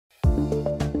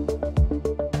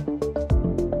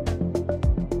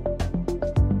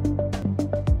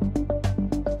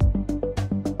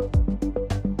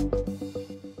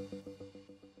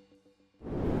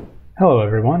Hello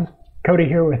everyone, Cody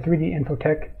here with 3D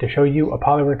Infotech to show you a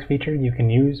PolyWorks feature you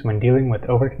can use when dealing with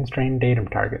overconstrained datum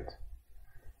targets.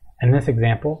 In this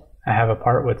example, I have a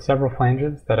part with several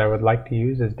flanges that I would like to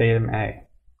use as datum A.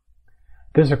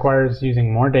 This requires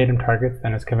using more datum targets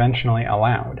than is conventionally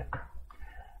allowed.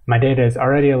 My data is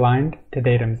already aligned to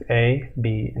datums A,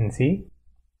 B, and C.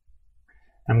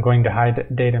 I'm going to hide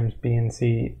datums B and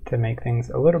C to make things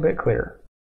a little bit clearer.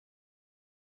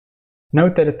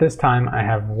 Note that at this time I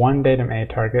have one datum A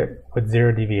target with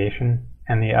 0 deviation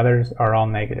and the others are all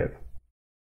negative.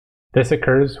 This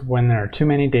occurs when there are too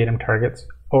many datum targets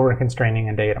over-constraining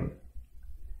a datum.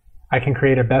 I can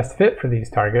create a best fit for these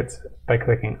targets by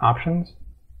clicking Options,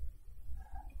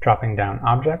 dropping down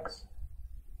Objects,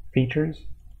 Features,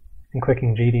 and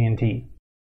clicking GD&T.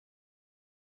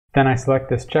 Then I select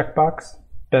this checkbox,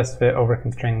 Best Fit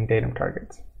Over-Constraining Datum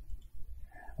Targets.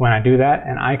 When I do that,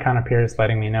 an icon appears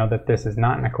letting me know that this is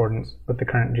not in accordance with the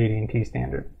current GD&T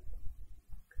standard.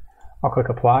 I'll click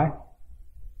Apply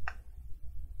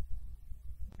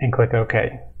and click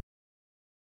OK.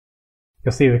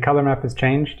 You'll see the color map has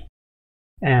changed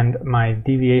and my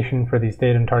deviation for these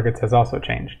datum targets has also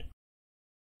changed.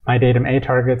 My datum A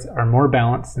targets are more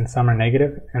balanced and some are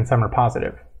negative and some are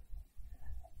positive.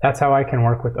 That's how I can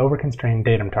work with over-constrained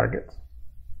datum targets.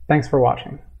 Thanks for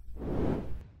watching.